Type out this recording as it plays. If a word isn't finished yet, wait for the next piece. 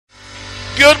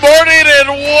Good morning and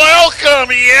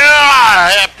welcome.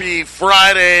 Yeah, happy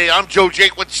Friday. I'm Joe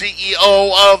Jaquin,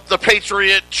 CEO of the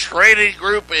Patriot Trading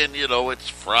Group, and it's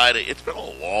Friday. It's been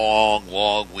a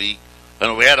long week,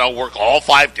 and we had to work all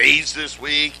 5 days this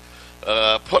week.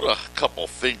 Put a couple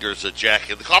fingers of Jack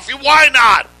in the coffee. Why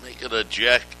not? Make it a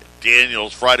Jack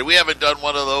Daniels Friday. We haven't done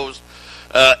one of those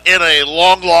in a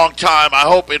long time. I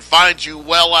hope it finds you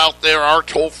well out there. Our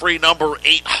toll-free number,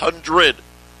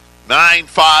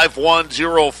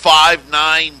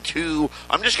 800-951-0592.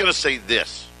 I'm just going to say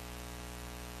this.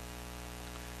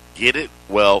 Get it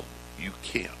well you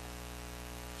can.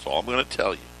 That's all I'm going to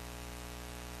tell you.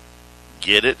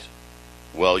 Get it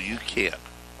well you can.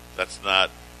 That's not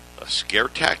a scare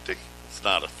tactic. It's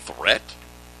not a threat.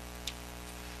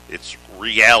 It's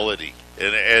reality.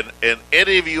 And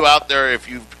any of you out there, if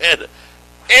you've been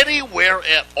anywhere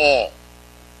at all,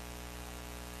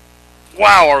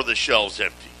 wow, are the shelves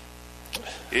empty.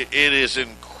 It is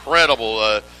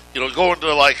incredible. Going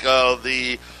to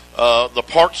the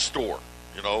parts store.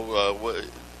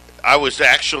 I was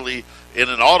actually in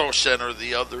an auto center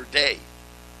the other day.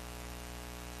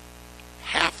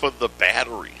 Half of the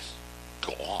batteries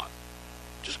gone,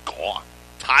 just gone.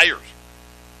 Tires.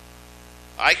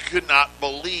 I could not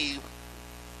believe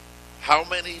how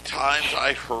many times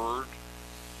I heard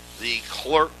the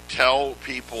clerk tell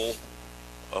people,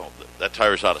 "Oh, that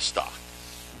tire's out of stock.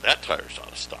 That tire's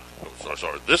out of stock. Oh,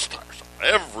 sorry, this tire's out.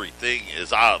 Everything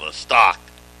is out of stock."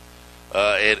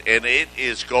 And it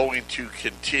is going to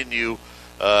continue.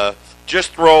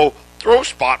 Just throw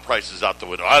spot prices out the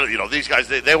window. These guys,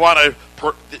 they want to,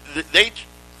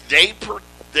 they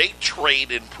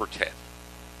trade and pretend.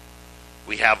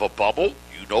 We have a bubble.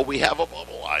 We have a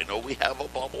bubble. I know we have a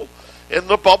bubble. And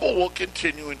the bubble will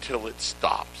continue until it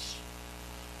stops.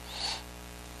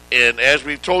 And as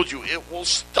we've told you, it will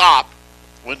stop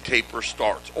when taper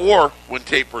starts or when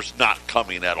taper's not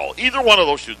coming at all. Either one of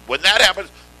those two. When that happens,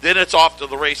 then it's off to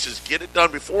the races. Get it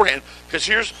done beforehand. Because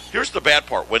here's the bad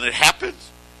part. When it happens,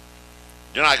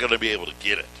 you're not going to be able to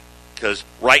get it. Because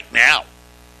right now,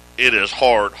 it is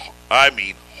hard. I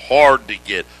mean, hard to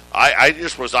get. I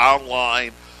just was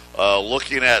online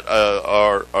looking at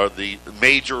the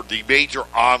major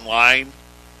online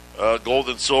gold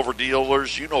and silver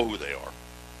dealers. You know who they are.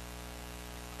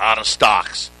 Out of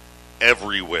stocks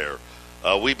everywhere.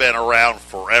 We've been around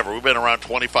forever. We've been around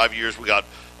 25 years. We got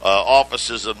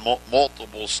offices in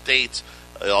multiple states.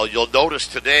 You'll notice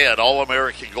today at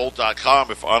allamericangold.com,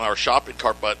 if on our shopping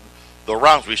cart button, the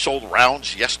rounds, we sold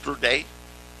rounds yesterday.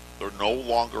 They're no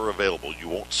longer available. You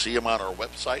won't see them on our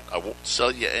website. I won't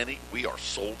sell you any. We are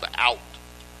sold out.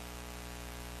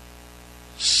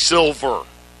 Silver.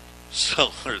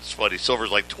 It's funny. Silver's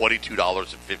like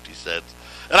 $22.50.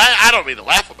 And I don't mean to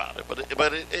laugh about it, but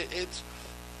it's,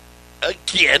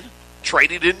 again,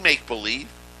 traded in make-believe,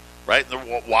 right?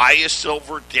 Why is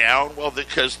silver down? Well,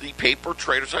 because the paper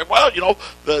traders say, well,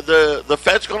 the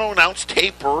Fed's going to announce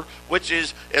taper, which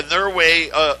is, in their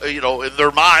way, in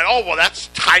their mind, oh, well, that's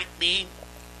tightening,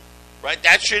 right?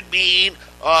 That should mean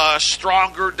a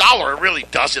stronger dollar. It really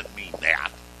doesn't mean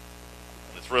that.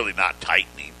 It's really not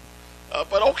tightening.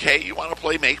 But, okay, you want to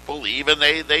play make-believe, and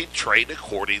they trade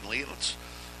accordingly.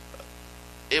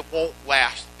 It won't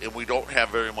last, and we don't have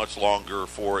very much longer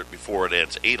for it before it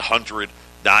ends.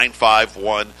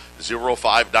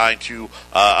 800-951-0592.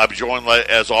 I'm joined,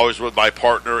 as always, with my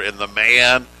partner and the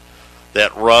man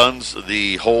that runs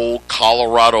the whole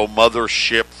Colorado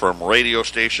mothership from radio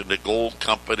station to gold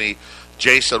company,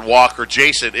 Jason Walker.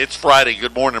 Jason, it's Friday.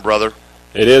 Good morning, brother.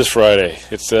 It is Friday.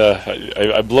 It's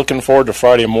I'm looking forward to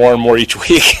Friday more and more each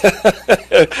week.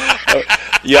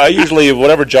 Yeah, I usually,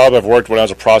 whatever job I've worked when I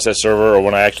was a process server or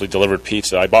when I actually delivered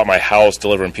pizza, I bought my house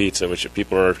delivering pizza, which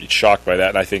people are shocked by that,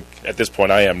 and I think at this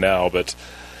point I am now, but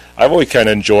I've always kind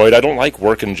of enjoyed. I don't like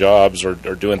working jobs or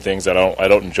doing things that I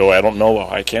don't enjoy. I don't know.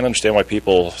 I can't understand why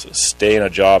people stay in a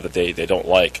job that they don't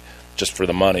like just for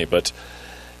the money, but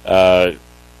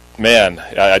man,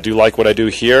 I do like what I do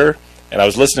here, and I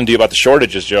was listening to you about the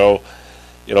shortages, Joe.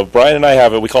 Brian and I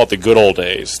have it. We call it the good old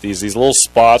days. These little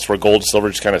spots where gold and silver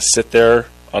just kind of sit there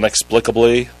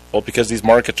inexplicably. Well, because these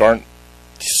markets aren't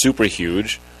super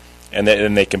huge, and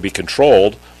they can be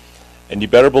controlled. And you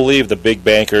better believe the big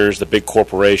bankers, the big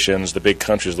corporations, the big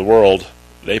countries of the world,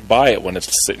 they buy it when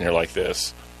it's sitting here like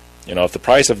this. If the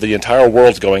price of the entire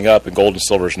world's going up and gold and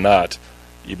silver's not,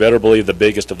 you better believe the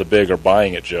biggest of the big are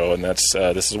buying it, Joe. And that's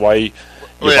this is why you're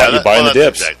buying the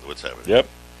dips. Exactly what's happening. Yep.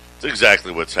 It's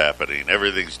exactly what's happening.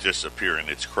 Everything's disappearing.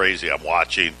 It's crazy. I'm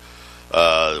watching we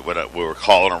were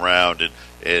calling around,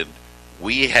 and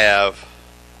we have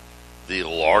the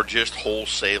largest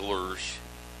wholesalers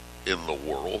in the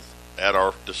world at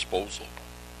our disposal.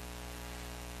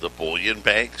 The bullion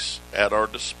banks at our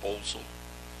disposal.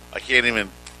 I don't even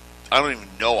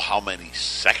know how many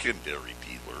secondary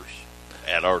dealers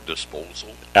at our disposal.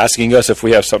 Asking us if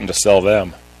we have something to sell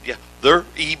them. Yeah, they're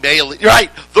emailing.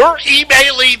 Right, they're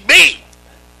emailing me.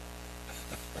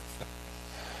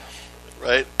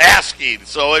 Right, asking.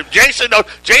 So if Jason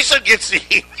gets the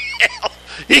email.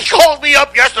 He called me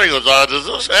up yesterday. He goes, "Does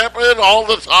this happen all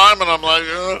the time?" And I'm like,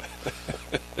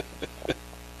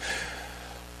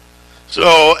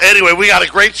 So anyway, we got a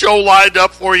great show lined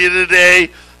up for you today.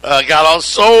 Got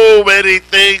so many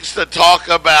things to talk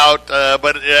about,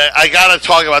 but I got to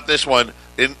talk about this one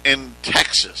in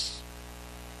Texas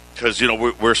because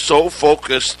we're so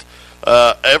focused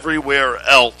everywhere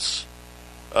else.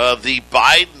 The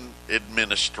Biden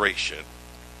administration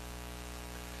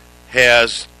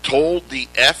has told the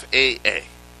FAA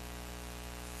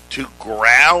to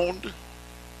ground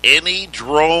any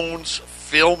drones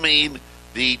filming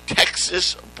the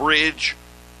Texas Bridge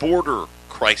border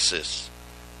crisis.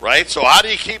 Right? So how do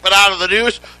you keep it out of the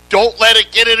news? Don't let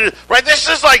it get into... Right? This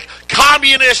is like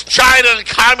communist China and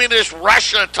communist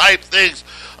Russia type things.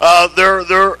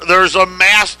 There's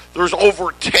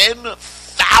over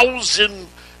 10,000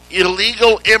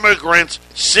 illegal immigrants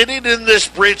sitting in this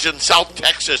bridge in South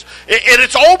Texas. And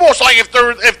it's almost like if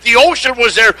the ocean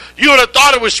was there, you would have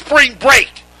thought it was spring break.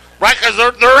 Right, because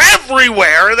they're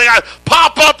everywhere, and they got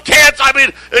pop-up tents. I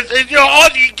mean,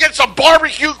 you get some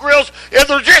barbecue grills, and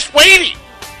they're just waiting.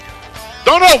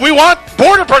 No, we want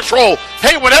Border Patrol.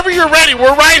 Hey, whenever you're ready,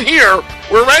 we're right here.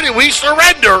 We're ready. We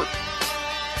surrender.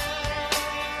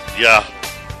 Yeah.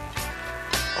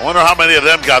 I wonder how many of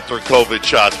them got their COVID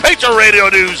shots. Patriot Radio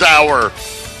News Hour.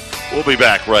 We'll be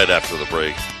back right after the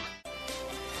break.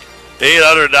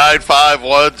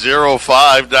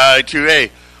 800-951-0592. Hey,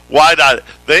 why not?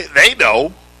 They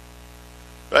know,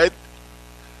 right?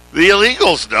 The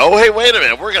illegals know. Hey, wait a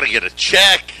minute. We're going to get a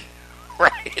check,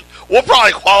 right? We'll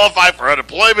probably qualify for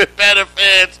unemployment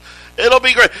benefits. It'll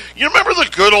be great. You remember the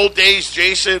good old days,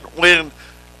 Jason, when,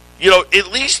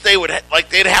 at least they would,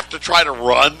 they'd have to try to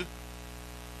run,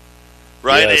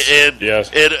 right? Yes.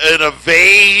 And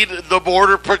evade the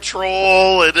Border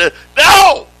Patrol. And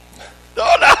no.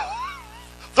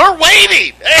 They're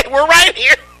waiting. Hey, we're right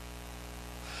here.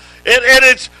 And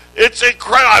it's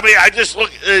incredible. I mean, I just look.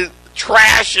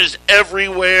 Trash is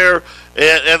everywhere,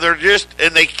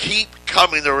 and they keep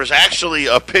coming. There was actually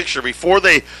a picture before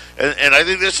and I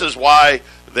think this is why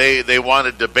they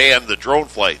wanted to ban the drone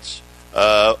flights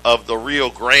of the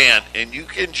Rio Grande, and you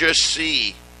can just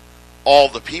see all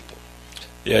the people.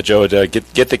 Yeah, Joe,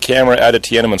 get the camera out of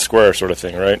Tiananmen Square, sort of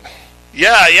thing, right?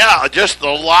 Yeah, just the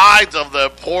lines of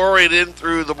the pouring in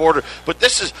through the border. But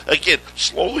this is again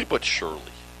slowly but surely.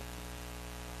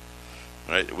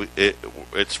 Right,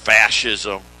 it's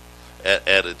fascism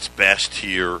at its best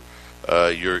here.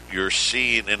 You're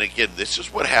seeing, and again, this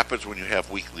is what happens when you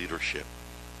have weak leadership.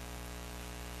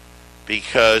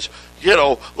 Because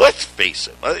let's face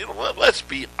it. Let's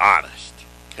be honest.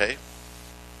 Okay,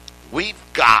 we've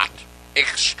got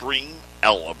extreme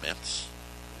elements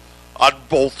on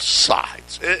both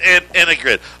sides, and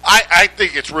again, I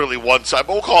think it's really one side,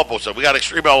 but we'll call it both sides. We got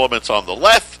extreme elements on the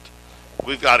left.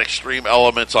 We've got extreme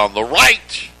elements on the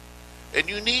right, and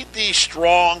you need these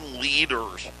strong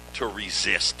leaders to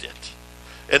resist it.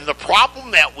 And the problem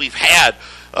that we've had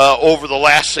over the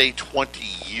last, say,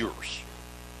 20 years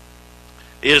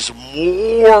is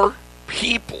more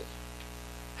people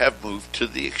have moved to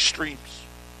the extremes.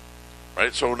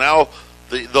 Right? So now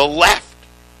the left,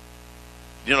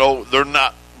 they're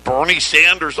not Bernie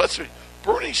Sanders.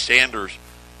 Bernie Sanders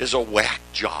is a whack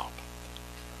job.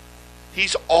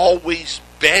 He's always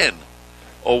been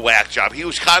a whack job. He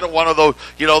was kind of one of those,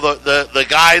 the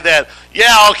guy that,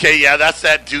 that's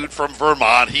that dude from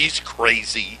Vermont. He's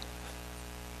crazy,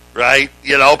 right?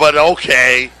 But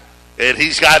okay. And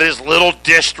he's got his little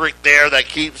district there that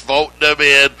keeps voting him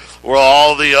in with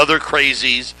all the other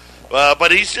crazies.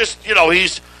 But he's just,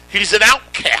 he's an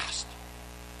outcast.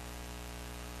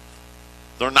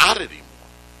 They're not anymore.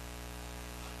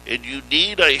 And you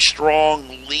need a strong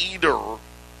leader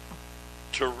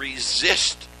to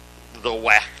resist the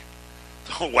whack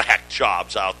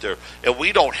jobs out there. And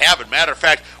we don't have it. Matter of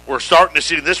fact, we're starting to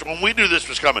see this. When we knew this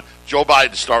was coming, Joe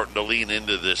Biden's starting to lean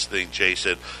into this thing,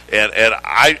 Jason. And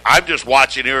I'm just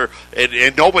watching here,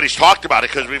 and nobody's talked about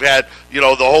it because we've had,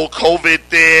 the whole COVID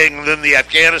thing, and then the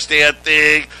Afghanistan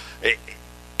thing.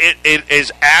 It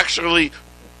is actually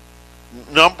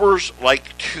numbers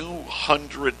like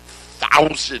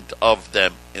 200,000 of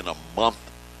them in a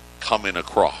month coming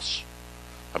across.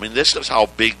 I mean, this is how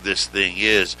big this thing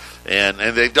is, and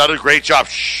they've done a great job.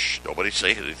 Shh, nobody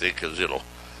say anything because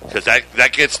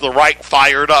that gets the right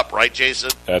fired up, right,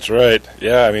 Jason? That's right.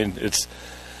 Yeah, I mean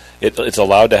it's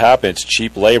allowed to happen. It's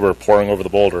cheap labor pouring over the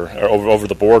border,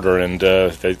 and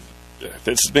this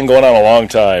has been going on a long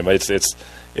time. It's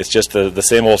just the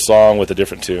same old song with a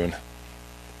different tune.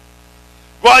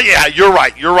 Well, yeah, you're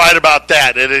right. You're right about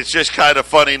that, and it's just kind of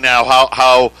funny now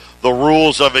how the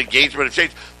rules of engagement have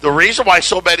changed. The reason why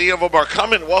so many of them are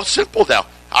coming, well, simple now.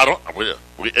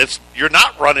 You're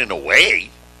not running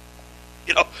away.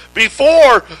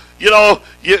 Before, you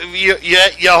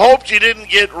hoped you didn't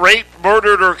get raped,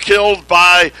 murdered, or killed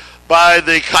by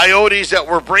the coyotes that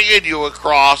were bringing you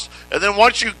across, and then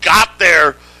once you got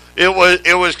there,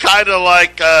 it was kind of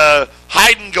like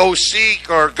hide and go seek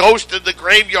or ghost in the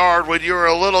graveyard when you were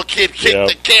a little kid. Kick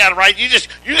the can, right? You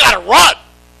got to run.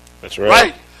 That's right.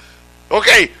 Right.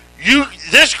 Okay.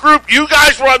 This group, you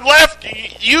guys run left,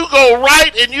 you go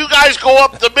right, and you guys go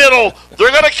up the middle.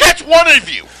 They're going to catch one of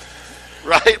you.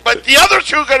 Right, but the other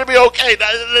two are going to be okay.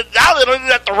 Now they don't even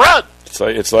have to run.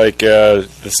 It's like the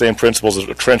same principles as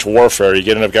trench warfare. You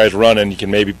get enough guys running, you can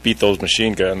maybe beat those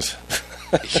machine guns.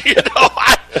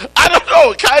 I don't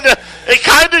know. It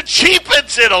kind of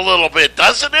cheapens it a little bit,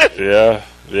 doesn't it? Yeah.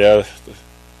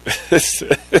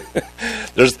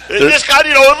 There's this guy,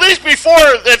 at least before,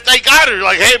 if they got it,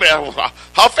 like, hey man,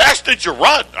 how fast did you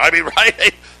run? I mean,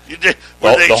 right? The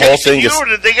whole thing is, or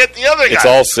did they get the other guy? It's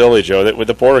all silly, Joe.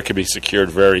 The border can be secured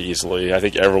very easily. I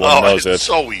think everyone knows it.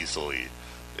 So easily.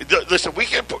 Listen, we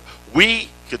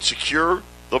could secure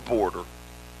the border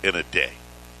in a day.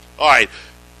 All right,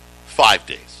 5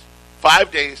 days.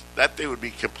 5 days, that thing would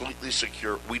be completely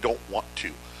secure. We don't want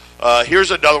to.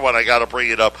 Here's another one. I got to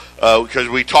bring it up because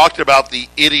we talked about the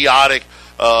idiotic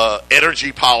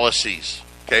energy policies.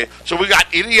 Okay, so we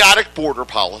got idiotic border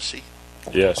policy.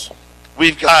 Yes.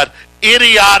 We've got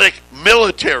idiotic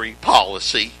military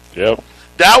policy. Yep.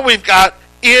 Now we've got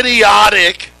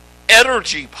idiotic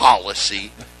energy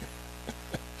policy.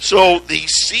 So the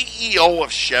CEO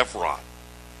of Chevron,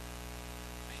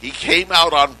 he came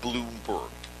out on Bloomberg,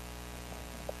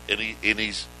 and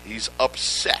he's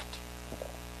upset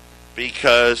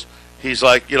because he's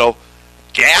like,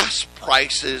 gas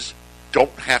prices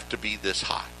don't have to be this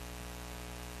high.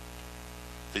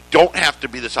 They don't have to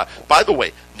be this high. By the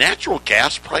way, natural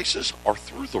gas prices are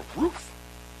through the roof.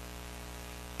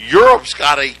 Europe's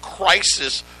got a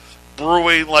crisis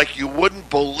brewing like you wouldn't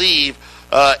believe.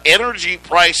 Energy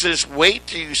prices, wait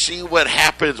till you see what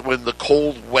happens when the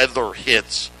cold weather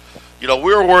hits. We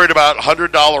were worried about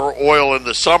 $100 oil in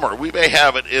the summer. We may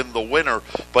have it in the winter.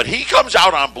 But he comes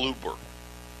out on Bloomberg,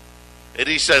 and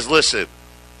he says, listen,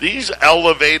 these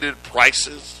elevated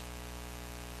prices,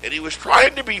 and he was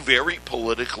trying to be very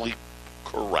politically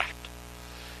correct.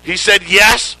 He said,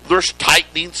 yes, there's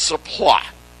tightening supply.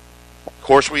 Of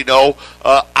course, we know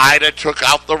Ida took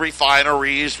out the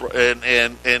refineries,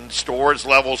 and storage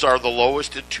levels are the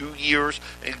lowest in 2 years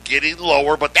and getting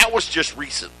lower, but that was just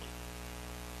recently.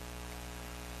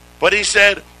 But he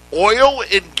said oil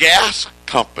and gas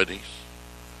companies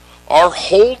are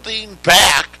holding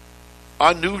back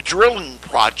on new drilling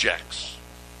projects.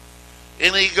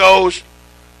 And he goes,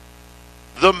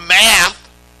 the math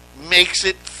makes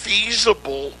it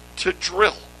feasible to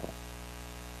drill.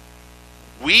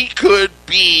 We could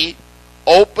be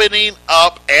opening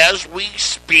up as we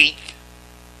speak,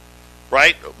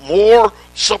 right? More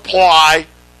supply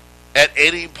at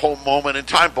any moment in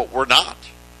time, but we're not.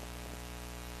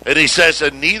 And he says,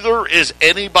 and neither is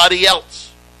anybody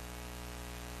else.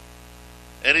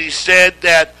 And he said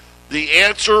that the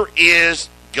answer is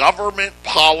government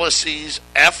policies,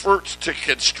 efforts to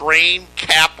constrain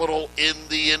capital in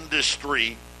the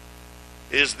industry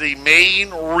is the main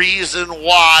reason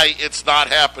why it's not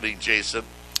happening, Jason.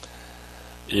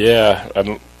 Yeah,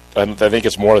 I think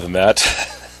it's more than that.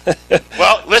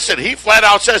 Well, listen, he flat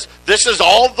out says this is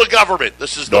all the government.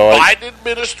 This is the Biden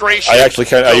administration. I do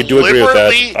agree with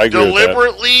that. I agree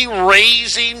deliberately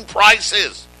raising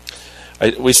prices.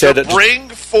 We said to bring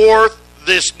forth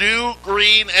this new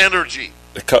green energy.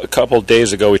 A couple of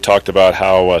days ago, we talked about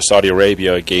how Saudi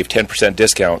Arabia gave 10%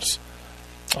 discounts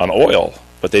on oil,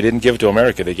 but they didn't give it to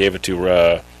America. They gave it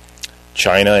to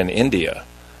China and India.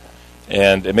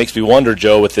 And it makes me wonder,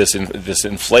 Joe, with this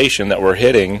inflation that we're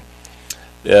hitting,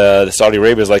 the Saudi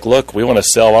Arabia is like, look, we want to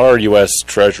sell our U.S.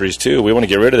 treasuries too. We want to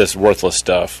get rid of this worthless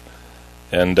stuff.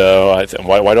 And why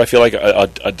do I feel like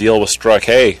a deal was struck?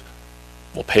 Hey,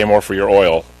 we'll pay more for your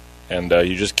oil, and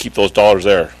you just keep those dollars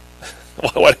there. Why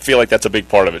do I feel like that's a big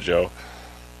part of it, Joe?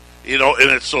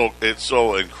 And it's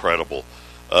so incredible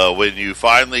when you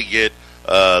finally get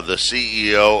the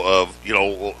CEO of,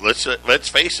 let's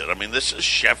face it. I mean, this is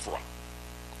Chevron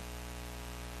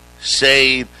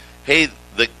saying, "Hey,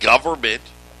 the government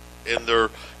and their,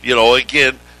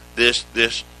 again,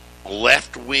 this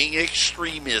left wing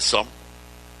extremism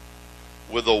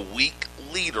with a weak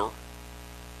leader,"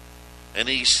 and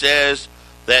he says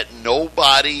that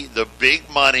nobody, the big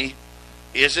money,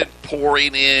 isn't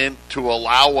pouring in to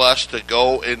allow us to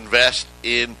go invest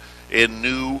in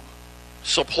new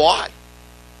supply.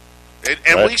 And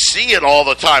right. We see it all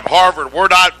the time. Harvard, we're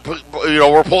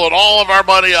pulling all of our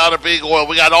money out of big oil.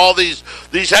 We got all these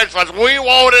hedge funds. We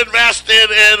won't invest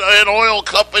in oil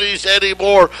companies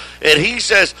anymore. And he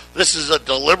says this is a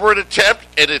deliberate attempt,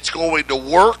 and it's going to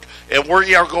work, and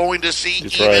we are going to see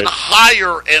even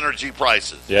higher energy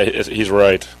prices. Yeah, he's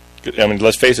right. I mean,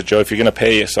 let's face it, Joe, if you're going to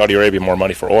pay Saudi Arabia more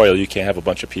money for oil, you can't have a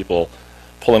bunch of people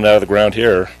pulling it out of the ground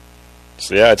here.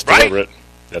 So, yeah, it's deliberate.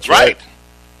 That's right.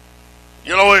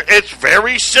 It's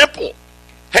very simple.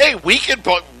 Hey, we can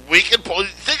pull.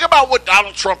 Think about what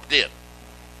Donald Trump did.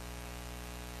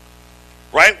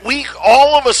 Right?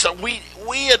 All of a sudden, we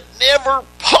had never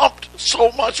pumped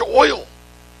so much oil.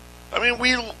 I mean,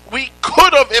 we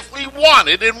could have if we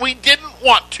wanted, and we didn't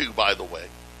want to, by the way.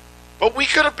 But we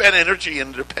could have been energy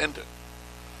independent.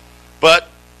 But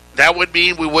that would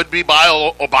mean we wouldn't be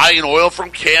buying oil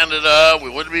from Canada. We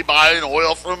wouldn't be buying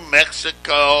oil from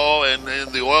Mexico and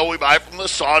the oil we buy from the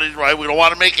Saudis, right? We don't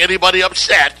want to make anybody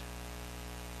upset.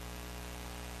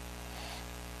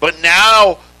 But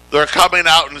now they're coming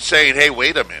out and saying, hey,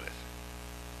 wait a minute.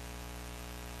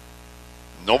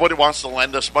 Nobody wants to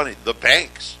lend us money. The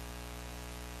banks.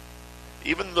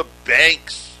 Even the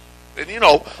banks. And,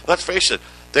 let's face it,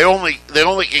 they only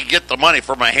can get the money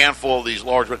from a handful of these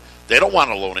large. They don't want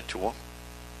to loan it to them.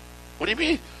 What do you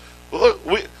mean? Well,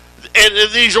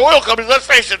 and these oil companies, let's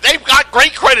face it, they've got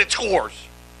great credit scores.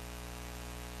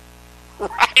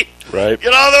 Right. Right.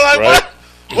 They're like, right.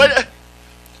 What?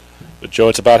 But Joe,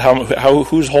 it's about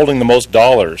who's holding the most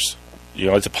dollars.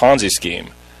 It's a Ponzi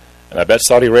scheme, and I bet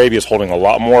Saudi Arabia is holding a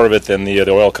lot more of it than the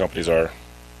oil companies are.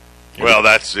 Well,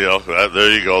 that's, there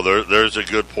you go. There's a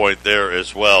good point there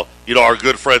as well. Our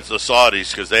good friends, the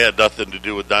Saudis, because they had nothing to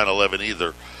do with 9/11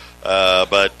 either.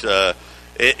 But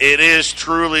it is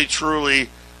truly, truly,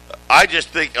 I just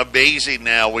think, amazing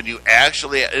now when you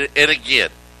actually, and again,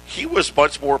 he was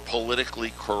much more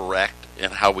politically correct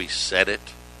in how he said it.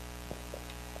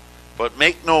 But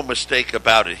make no mistake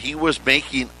about it, he was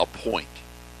making a point.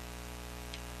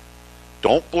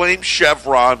 Don't blame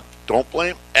Chevron. Don't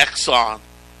blame Exxon.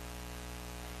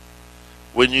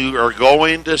 When you are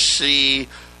going to see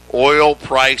oil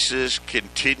prices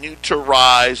continue to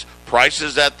rise,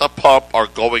 prices at the pump are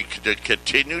going to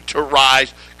continue to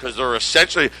rise because they're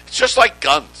essentially, it's just like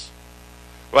guns,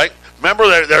 right?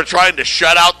 Remember, they're trying to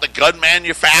shut out the gun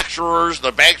manufacturers.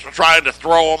 The banks are trying to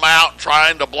throw them out,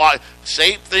 trying to block.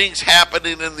 Same thing's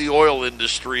happening in the oil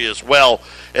industry as well.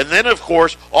 And then, of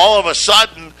course, all of a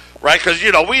sudden, right, because,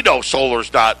 we know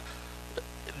solar's not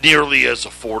nearly as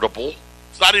affordable.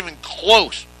 Not even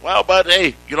close. Well, but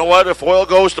hey, you know what? If oil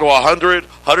goes to $100,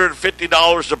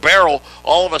 $150 a barrel,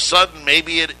 all of a sudden,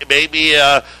 maybe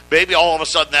all of a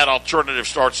sudden that alternative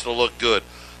starts to look good.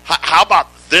 How about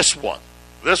this one?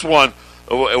 This one,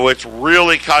 which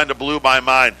really kind of blew my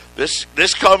mind. This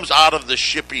comes out of the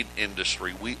shipping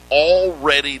industry. We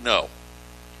already know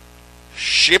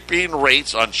shipping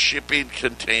rates on shipping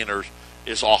containers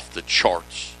is off the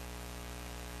charts.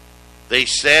 They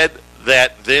said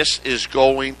that this is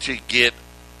going to get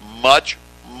much,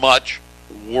 much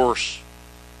worse.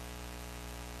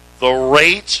 The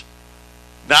rates,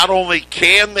 not only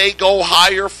can they go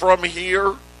higher from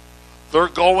here, they're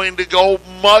going to go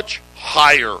much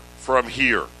higher from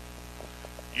here.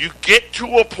 You get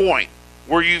to a point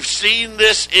where you've seen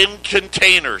this in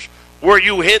containers, where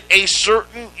you hit a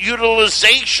certain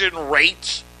utilization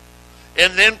rates,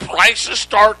 and then prices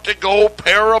start to go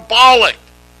parabolic.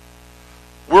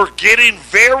 We're getting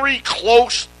very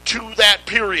close to that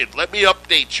period. Let me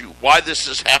update you why this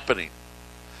is happening.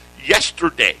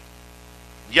 Yesterday,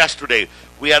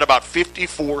 we had about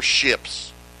 54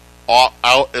 ships out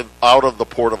of the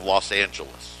port of Los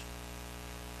Angeles.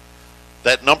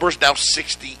 That number is now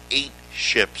 68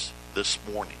 ships this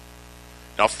morning.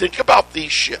 Now think about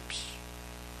these ships.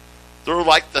 They're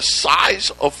like the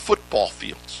size of football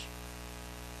fields,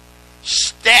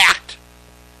 stacked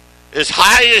as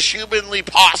high as humanly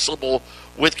possible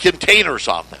with containers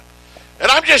on them.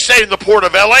 And I'm just saying the port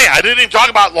of L.A. I didn't even talk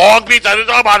about Long Beach. I didn't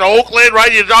talk about Oakland,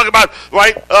 right? You talk about,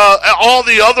 right, all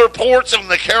the other ports in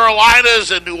the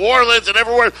Carolinas and New Orleans and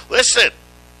everywhere. Listen,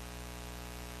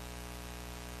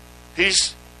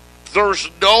 he's there's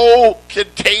no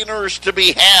containers to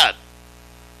be had.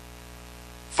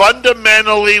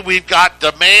 Fundamentally, we've got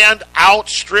demand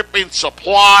outstripping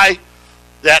supply.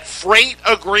 That freight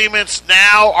agreements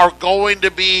now are going to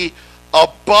be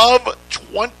above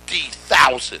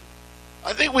 20,000.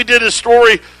 I think we did a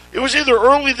story. It was either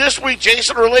early this week,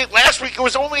 Jason, or late last week. It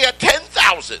was only at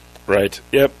 10,000. Right.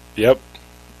 Yep.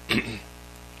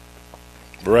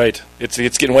 Right.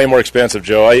 It's getting way more expensive,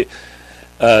 Joe.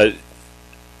 To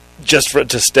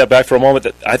step back for a moment,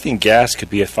 I think gas could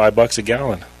be at $5 a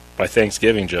gallon by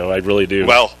Thanksgiving, Joe. I really do.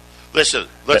 Well, listen.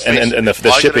 And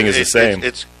the shipping is the same.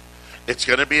 It's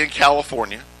going to be in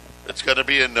California. It's going to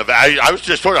be in Nevada. I was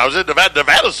just told I was in Nevada.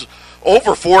 Nevada's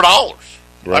over $4.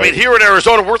 Right. I mean, here in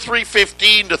Arizona, we're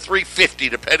 $3.15 to $3.50,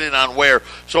 depending on where.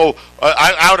 So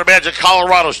I would imagine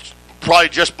Colorado's probably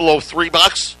just below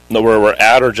 $3. No, we're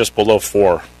at or just below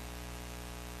 $4.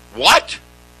 What?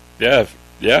 Yeah.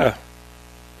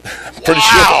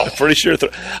 Pretty sure.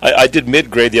 I did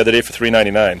mid-grade the other day for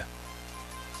 $3.99.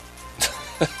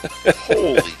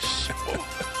 Holy smoke!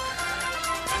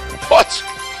 What's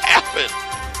happened?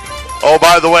 Oh,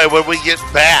 by the way, when we get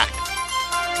back,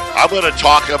 I'm going to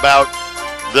talk about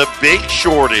the big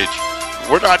shortage.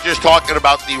 We're not just talking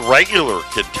about the regular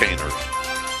containers.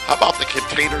 How about the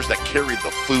containers that carry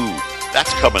the food?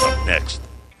 That's coming up next.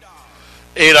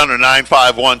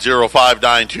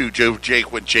 800-951-0592. Joe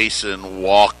Jake with Jason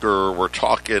Walker. We're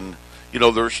talking,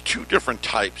 there's two different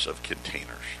types of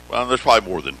containers. Well, there's probably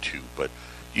more than two, but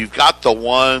you've got the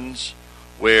ones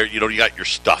where, you got your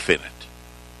stuff in it.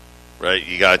 Right?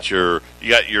 You got your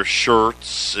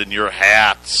shirts and your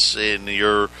hats and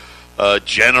your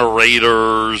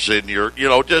generators and your,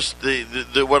 just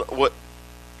the what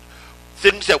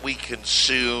things that we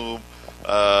consume,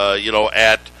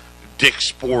 at Dick's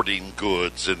Sporting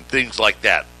Goods and things like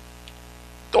that.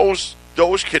 Those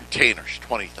containers,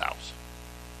 20,000.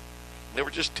 They were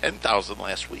just 10,000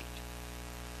 last week.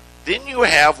 Then you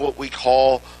have what we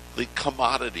call the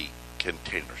commodity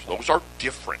containers. Those are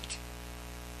different.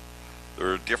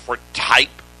 They're a different type.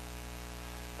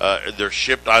 They're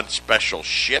shipped on special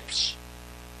ships.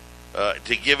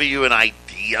 To give you an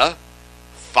idea,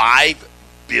 5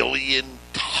 billion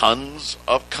tons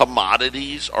of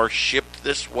commodities are shipped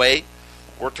this way.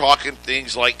 We're talking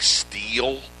things like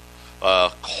steel,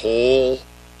 coal,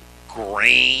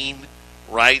 grain,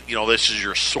 right? This is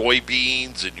your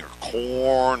soybeans and your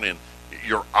corn and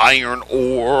your iron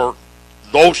ore,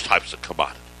 those types of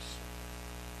commodities.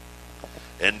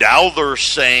 And now they're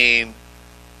saying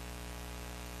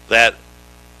that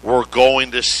we're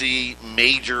going to see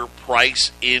major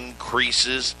price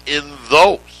increases in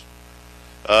those.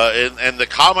 And the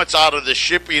comments out of the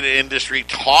shipping industry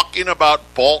talking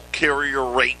about bulk carrier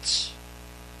rates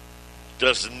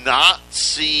does not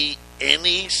see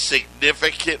any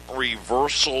significant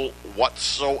reversal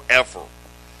whatsoever.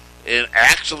 And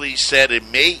actually said it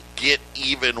may get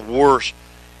even worse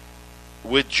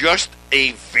with just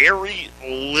a very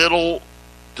little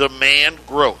demand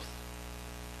growth.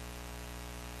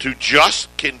 To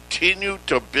just continue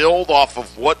to build off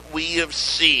of what we have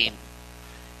seen,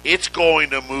 it's going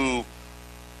to move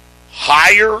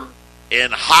higher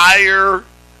and higher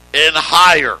and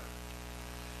higher.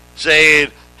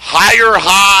 Saying higher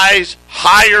highs,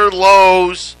 higher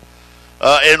lows,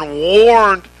 and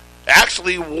warned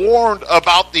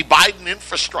about the Biden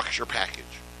infrastructure package.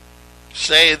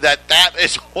 Saying that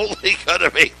is only going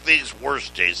to make things worse,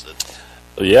 Jason.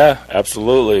 Yeah,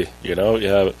 absolutely.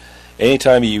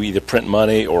 Anytime you either print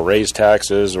money or raise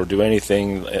taxes or do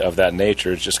anything of that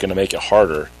nature, it's just going to make it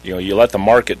harder. You let the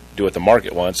market do what the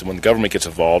market wants, and when the government gets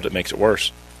involved, it makes it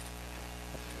worse.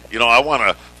 I want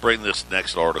to bring this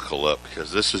next article up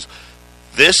because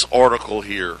this article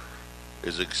here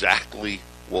is exactly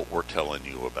what we're telling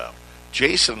you about.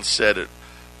 Jason said it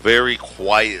very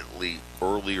quietly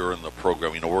earlier in the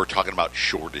program. We're talking about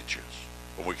shortages,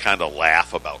 and we kind of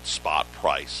laugh about spot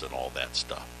price and all that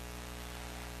stuff.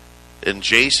 And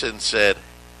Jason said,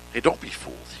 hey, don't be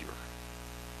fooled here.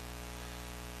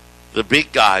 The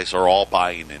big guys are all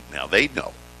buying in now. They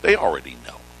know. They already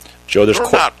know. Joe, they're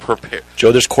not prepared.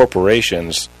 Joe, there's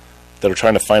corporations that are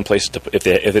trying to find places to, if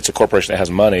it's a corporation that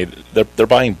has money, they're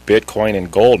buying Bitcoin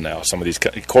and gold now. Some of these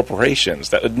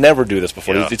corporations that would never do this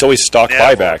before. Yeah. It's always stock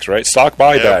buybacks, right? Stock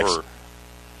buybacks. Never.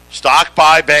 Stock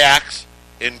buybacks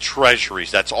and treasuries.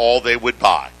 That's all they would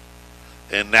buy.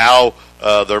 And now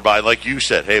they're buying, like you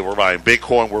said, hey, we're buying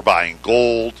Bitcoin, we're buying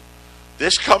gold.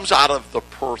 This comes out of the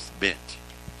Perth Mint.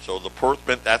 So the Perth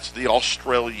Mint, that's the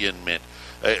Australian mint.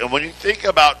 And when you think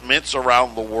about mints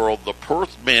around the world, the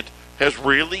Perth Mint has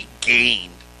really gained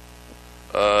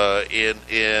in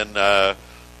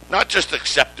not just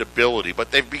acceptability,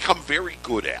 but they've become very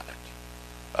good at it.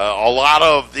 A lot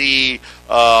of the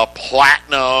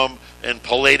platinum and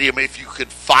palladium, if you could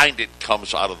find it,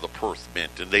 comes out of the Perth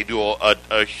Mint, and they do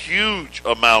a huge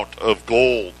amount of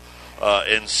gold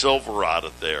and silver out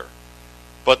of there.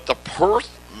 But the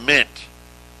Perth Mint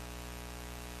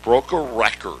broke a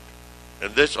record,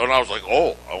 and I was like,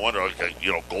 oh, I wonder, okay,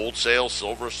 gold sales,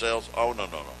 silver sales. Oh,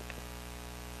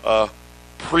 no.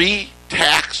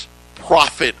 Pre-tax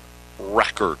profit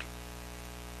record.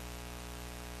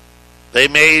 They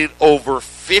made over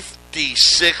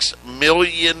 $56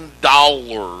 million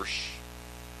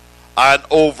on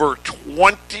over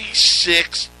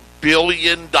 $26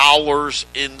 billion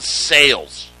in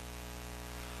sales.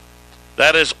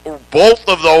 That is, both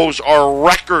of those are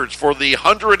records for the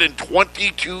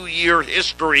 122-year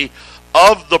history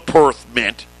of the Perth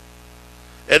Mint.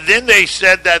 And then they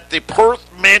said that the Perth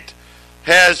Mint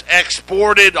has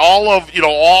exported all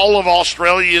of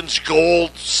Australians'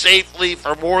 gold safely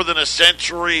for more than a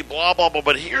century, blah, blah, blah.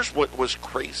 But here's what was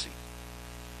crazy.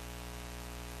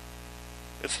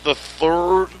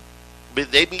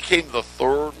 They became the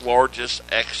third largest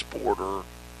exporter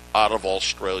out of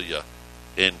Australia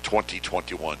in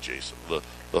 2021, Jason.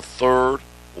 The third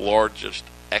largest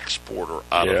exporter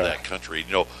out of that country.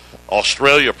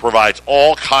 Australia provides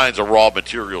all kinds of raw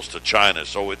materials to China,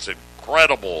 so it's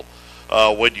incredible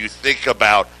when you think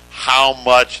about how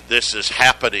much this is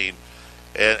happening,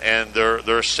 and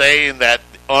they're saying that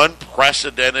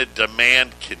unprecedented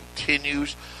demand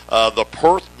continues. The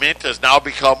Perth Mint has now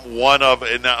become one of,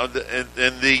 in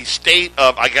the state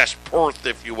of, I guess, Perth,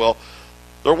 if you will,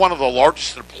 they're one of the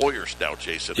largest employers now,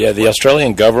 Jason. Yeah, the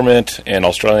Australian government and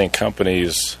Australian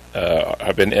companies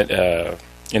have been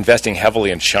investing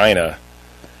heavily in China.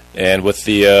 And with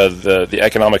the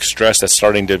economic stress that's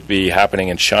starting to be happening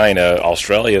in China,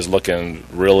 Australia is looking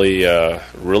really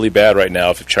really bad right now.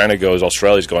 If China goes,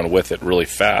 Australia's going with it really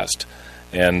fast.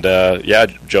 And Joe,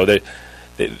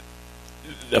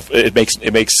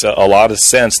 it makes a lot of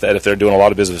sense that if they're doing a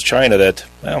lot of business with China, that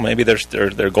maybe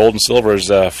their gold and silver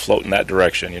is floating that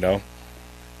direction.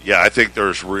 Yeah, I think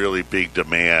there's really big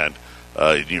demand.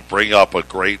 You bring up a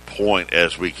great point,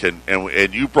 as we can,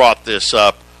 and you brought this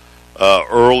up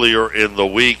earlier in the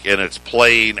week, and it's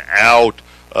playing out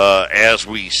as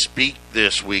we speak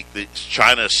this week.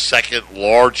 China's second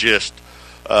largest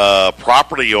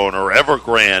property owner,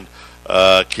 Evergrande,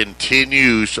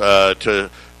 continues to.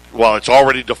 Well, it's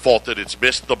already defaulted. It's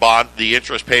missed the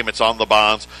interest payments on the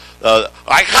bonds.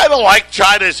 I kind of like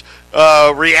China's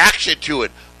reaction to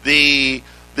it. The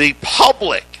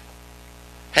public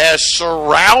has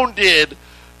surrounded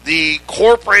the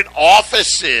corporate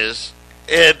offices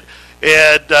and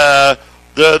the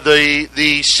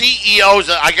CEOs,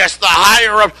 I guess the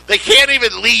higher up, they can't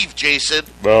even leave, Jason.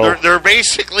 No. They're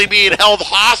basically being held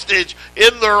hostage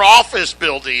in their office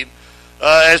building.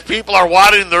 As people are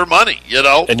wanting their money,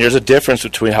 And there's a difference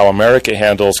between how America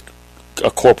handles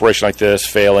a corporation like this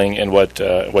failing and what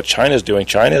China's doing.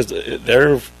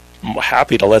 They're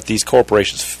happy to let these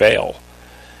corporations fail.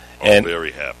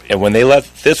 Very happy. And when they let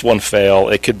this one fail,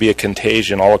 it could be a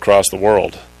contagion all across the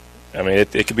world. I mean,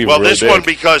 it could be really this big. one,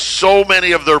 because so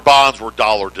many of their bonds were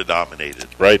dollar denominated.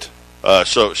 Right.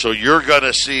 So you're going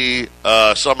to see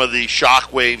some of these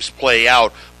shock waves play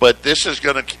out, but this is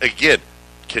going to, again,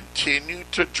 continue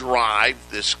to drive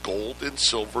this gold and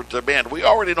silver demand. We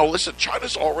already know, listen,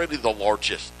 China's already the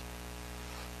largest.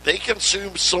 They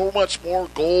consume so much more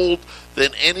gold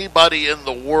than anybody in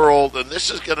the world, and this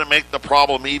is going to make the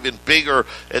problem even bigger.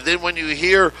 And then when you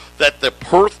hear that the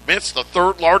Perth Mint's the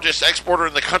third largest exporter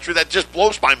in the country, that just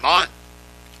blows my mind.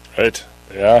 Right,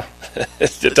 yeah.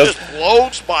 It just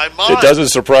blows my mind. It doesn't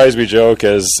surprise me, Joe,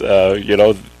 because,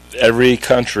 every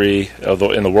country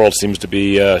in the world seems to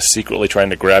be secretly trying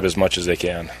to grab as much as they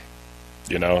can.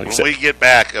 When we get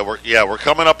back, we're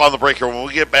coming up on the break here. When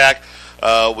we get back,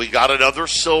 we got another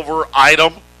silver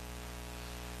item.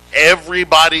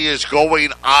 Everybody is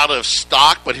going out of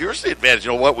stock, but here's the advantage.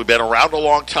 You know what? We've been around a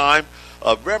long time.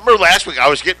 Remember last week I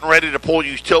was getting ready to pull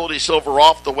utility silver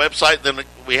off the website. Then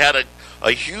we had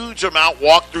a huge amount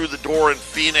walk through the door in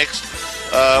Phoenix.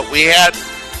 We had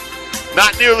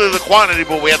not nearly the quantity,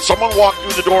 but we had someone walk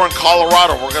through the door in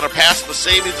Colorado. We're going to pass the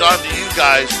savings on to you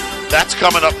guys. That's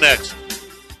coming up next.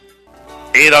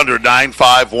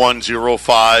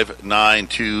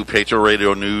 800-951-0592, Patriot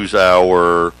Radio News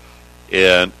Hour.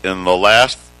 And in the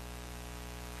last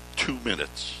 2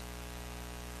 minutes,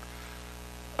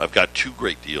 I've got two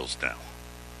great deals now.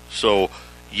 So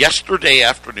yesterday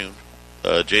afternoon,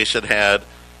 Jason had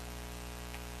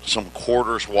some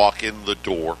quarters walk in the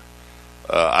door.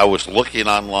 I was looking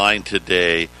online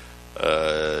today,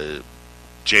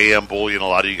 JM Bullion, a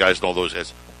lot of you guys know those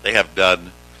guys. They have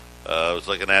none. I was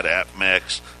looking at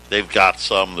APMEX. They've got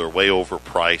some. They're way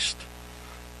overpriced.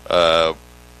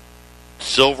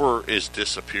 Silver is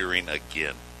disappearing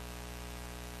again.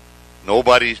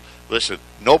 Nobody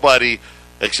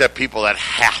except people that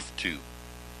have to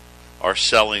are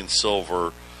selling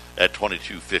silver at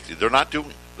 $22.50. They're not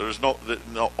doing it. There's no,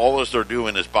 all they're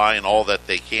doing is buying all that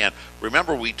they can.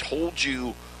 Remember, we told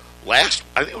you I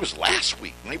think it was last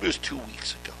week, maybe it was 2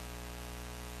 weeks ago,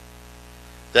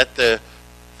 that the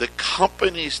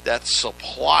companies that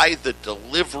supply the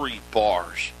delivery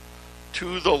bars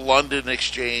to the London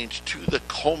Exchange, to the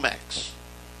COMEX,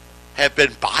 have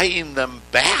been buying them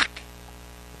back.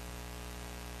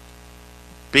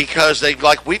 Because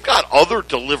we've got other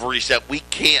deliveries that we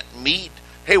can't meet.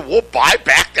 Hey, we'll buy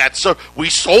back that. So we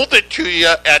sold it to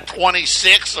you at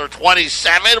 26 or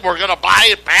 27. We're going to buy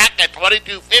it back at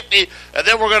 $22.50, and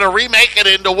then we're going to remake it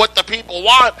into what the people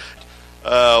want.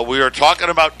 We are talking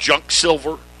about junk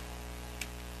silver.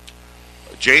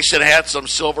 Jason had some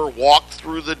silver, walked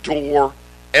through the door.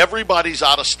 Everybody's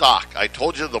out of stock. I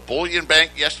told you the Bullion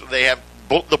Bank yesterday.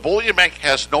 The Bullion Bank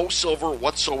has no silver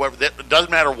whatsoever. It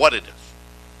doesn't matter what it is.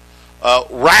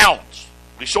 Rounds.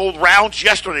 We sold rounds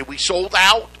yesterday. We sold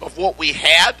out of what we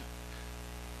had.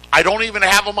 I don't even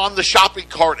have them on the shopping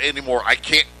cart anymore. I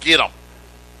can't get them.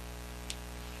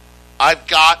 I've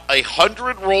got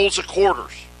 100 rolls of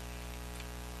quarters.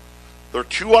 They're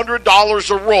 $200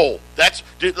 a roll. That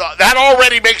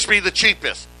already makes me the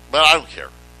cheapest, but I don't care.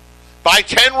 Buy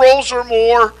 10 rolls or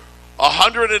more,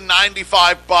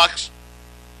 $195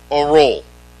 a roll,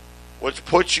 which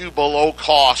puts you below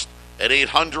cost at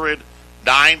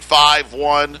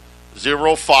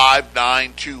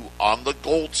 800-951-0592 on the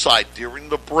gold side. During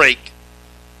the break,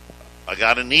 I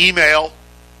got an email,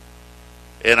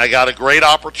 and I got a great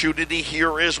opportunity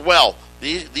here as well.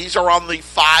 These are on the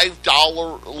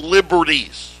 $5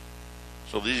 Liberties.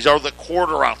 So these are the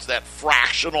quarter ounce, that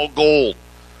fractional gold.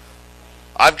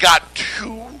 I've got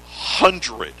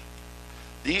 200.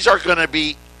 These are going to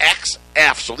be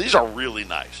XF, so these are really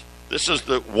nice. This is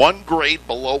the one grade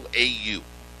below AU.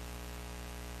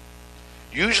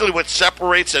 Usually what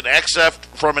separates an XF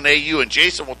from an AU, and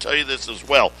Jason will tell you this as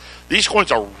well, these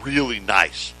coins are really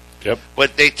nice. Yep.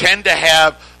 But they tend to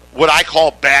have what I call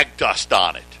bag dust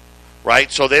on it,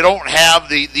 right? So they don't have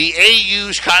the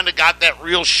AUs kind of got that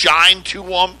real shine to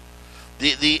them.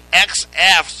 The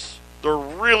XFs, they're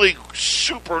really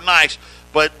super nice,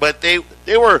 but they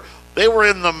were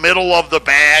in the middle of the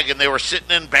bag, and they were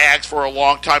sitting in bags for a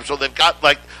long time. So they've got,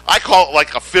 like, I call it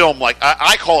like a film, like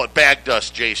I call it bag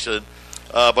dust, Jason.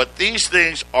 But these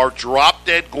things are drop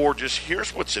dead gorgeous.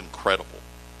 Here's what's incredible.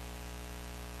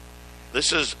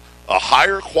 This is a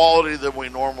higher quality than we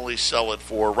normally sell it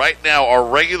for. Right now,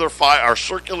 our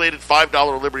circulated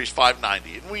 $5 Liberty is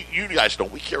 $5.90, and you guys know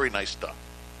we carry nice stuff.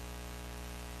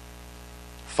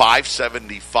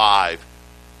 $5.75,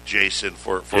 Jason,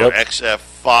 for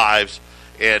XF5s,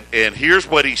 and here's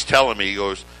what he's telling me. He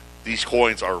goes, these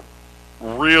coins are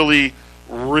really,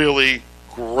 really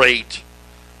great.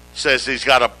 Says he's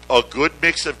got a good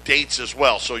mix of dates as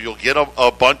well, so you'll get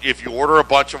a bunch. If you order a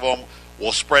bunch of them,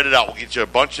 we'll spread it out. We'll get you a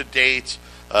bunch of dates.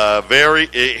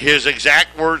 His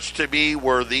exact words to me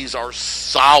were, these are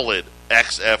solid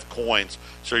XF coins,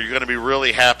 so you're going to be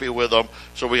really happy with them.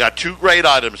 So we got two great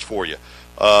items for you.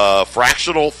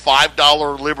 Fractional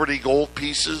 $5 Liberty gold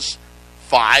pieces,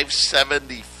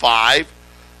 $5.75,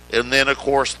 and then of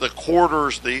course the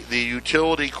quarters, the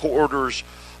utility quarters,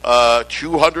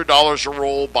 $200 a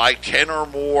roll. Buy 10 or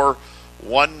more,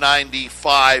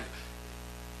 $195.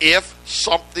 If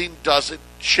something doesn't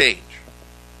change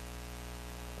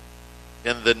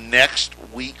in the next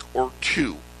week or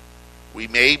two, we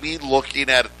may be looking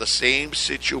at the same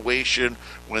situation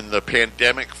when the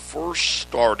pandemic first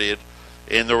started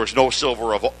and there was no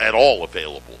silver at all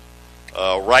available.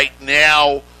 Right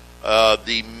now,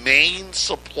 the main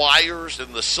suppliers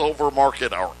in the silver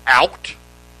market are out.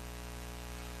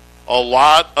 A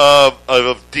lot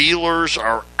of dealers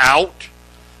are out.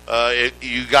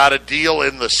 You got a deal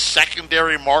in the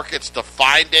secondary markets to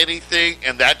find anything,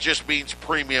 and that just means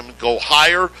premium go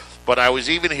higher. But I was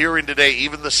even hearing today,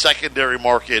 even the secondary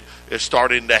market is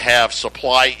starting to have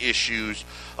supply issues.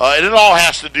 And it all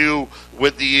has to do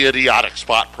with the idiotic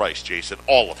spot price, Jason,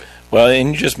 all of it. Well,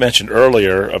 and you just mentioned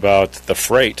earlier about the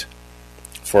freight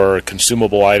for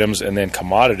consumable items, and then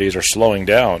commodities are slowing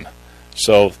down.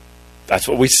 So that's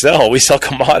what we sell. We sell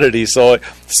commodities. So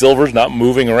silver's not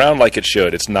moving around like it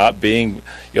should. It's not being,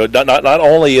 not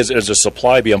only is the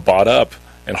supply being bought up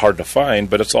and hard to find,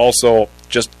 but it's also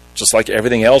just just like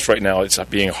everything else right now, it's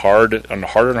being harder and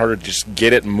harder to just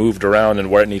get it moved around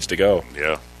and where it needs to go.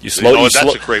 Yeah. That's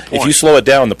a great point. If you slow it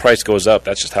down, the price goes up.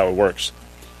 That's just how it works.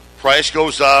 Price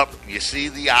goes up. You see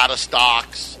the out of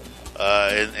stocks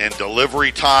and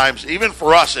delivery times. Even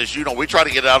for us, as you know, we try to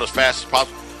get it out as fast as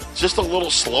possible. It's just a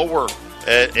little slower.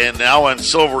 And now on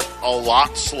silver, a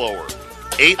lot slower.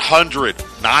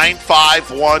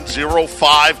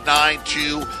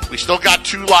 800-951-0592. We still got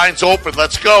 2 lines open.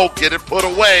 Let's go. Get it put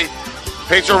away.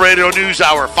 Patriot Radio News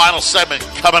Hour, final segment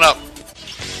coming up.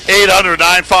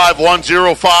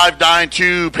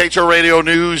 800-951-0592. Patriot Radio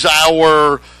News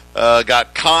Hour.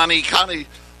 Got Connie. Connie,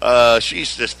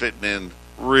 she's just fitting in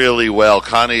really well.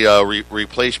 Connie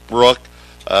replaced Brooke.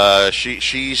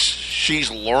 She's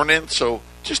learning, so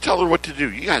just tell her what to do.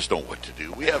 You guys know what to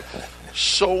do. We have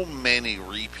so many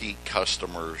repeat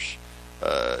customers.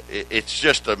 It's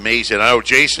just amazing. I know,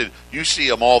 Jason, you see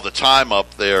them all the time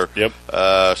up there. Yep.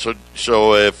 So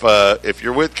if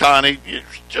you're with Connie, you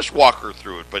just walk her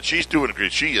through it. But she's doing it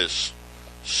great. She is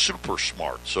super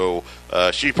smart. So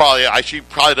she probably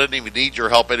doesn't even need your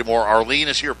help anymore. Arlene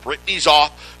is here. Brittany's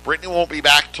off. Brittany won't be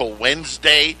back till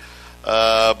Wednesday.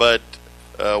 But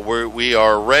we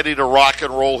are ready to rock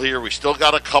and roll here. We still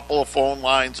got a couple of phone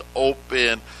lines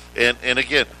open. And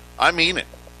again, I mean it.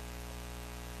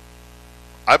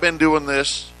 I've been doing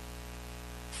this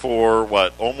for,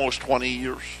 almost 20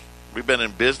 years? We've been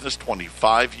in business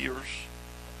 25 years.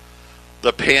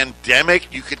 The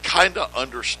pandemic, you could kind of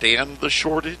understand the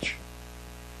shortage.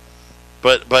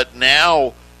 But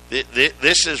now,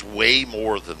 this is way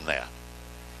more than that.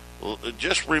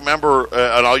 Just remember,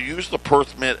 and I'll use the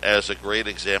Perth Mint as a great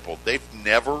example. They've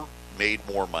never made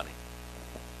more money.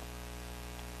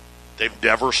 They've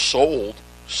never sold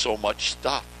so much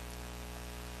stuff.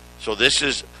 So this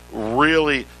is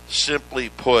really, simply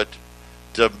put,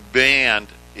 demand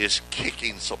is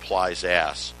kicking supply's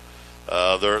ass.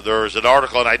 There's an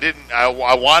article, and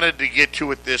I wanted to get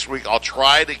to it this week. I'll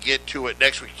try to get to it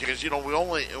next week because we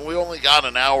only got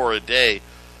an hour a day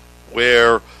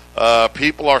where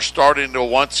people are starting to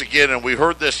once again, and we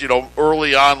heard this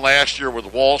early on last year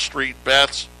with Wall Street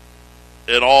bets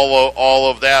and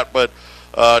all of that, but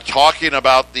talking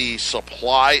about the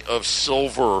supply of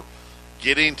silver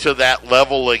getting to that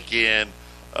level again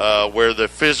where the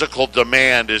physical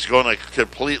demand is going to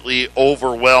completely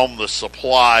overwhelm the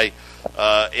supply.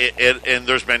 And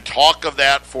there's been talk of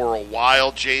that for a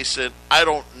while, Jason. I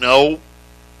don't know.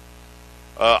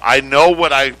 I know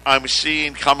what I'm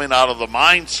seeing coming out of the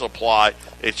mine supply.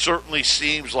 It certainly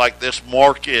seems like this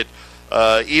market,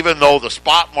 even though the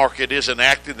spot market isn't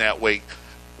acting that way,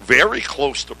 very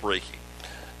close to breaking.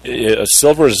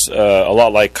 Silver is a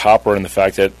lot like copper in the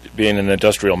fact that being an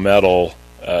industrial metal,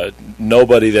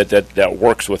 nobody that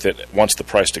works with it wants the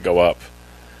price to go up.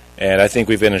 And I think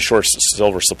we've been in short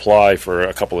silver supply for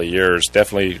a couple of years.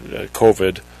 Definitely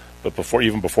COVID, but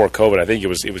even before COVID, I think it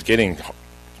was getting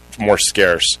more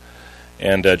scarce.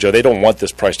 And Joe, they don't want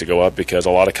this price to go up because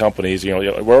a lot of companies, we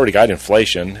already got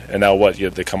inflation, and now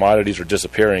the commodities are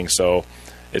disappearing. So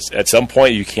it's at some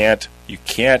point you can't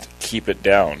keep it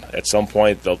down. At some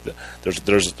point,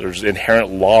 there's inherent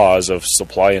laws of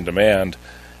supply and demand,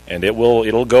 and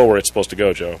it'll go where it's supposed to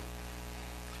go, Joe.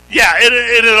 Yeah,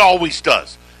 it always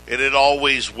does. It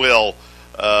always will.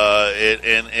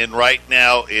 And right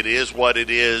now, it is what it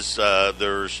is.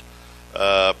 There's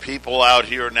people out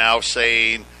here now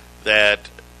saying that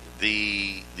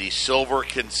the silver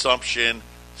consumption,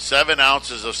 7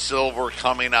 ounces of silver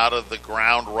coming out of the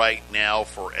ground right now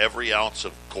for every ounce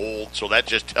of gold. So that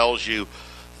just tells you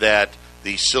that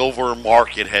the silver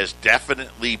market has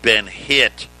definitely been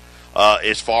hit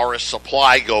as far as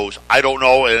supply goes. I don't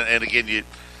know. And again,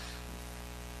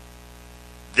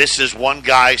 this is one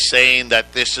guy saying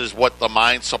that this is what the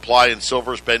mine supply in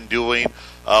silver's been doing.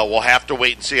 We'll have to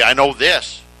wait and see. I know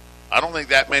this. I don't think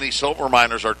that many silver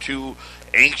miners are too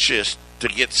anxious to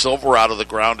get silver out of the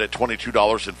ground at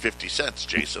 $22.50,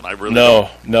 Jason. I really don't.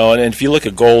 No. And if you look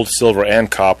at gold, silver, and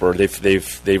copper,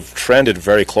 they've trended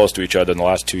very close to each other in the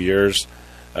last 2 years,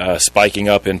 spiking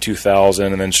up in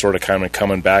 2000 and then sort of kind of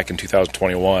coming back in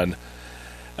 2021.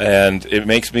 And it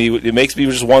makes me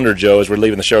just wonder, Joe, as we're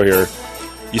leaving the show here.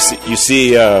 You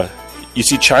see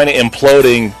China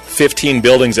imploding 15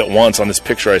 buildings at once on this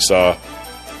picture I saw.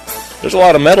 There's a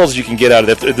lot of metals you can get out of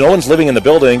it. If no one's living in the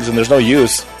buildings and there's no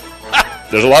use,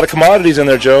 there's a lot of commodities in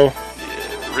there, Joe.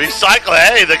 Recycle.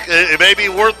 Hey, it may be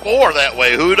worth more that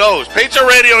way. Who knows? Patriot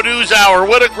Radio News Hour.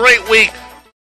 What a great week.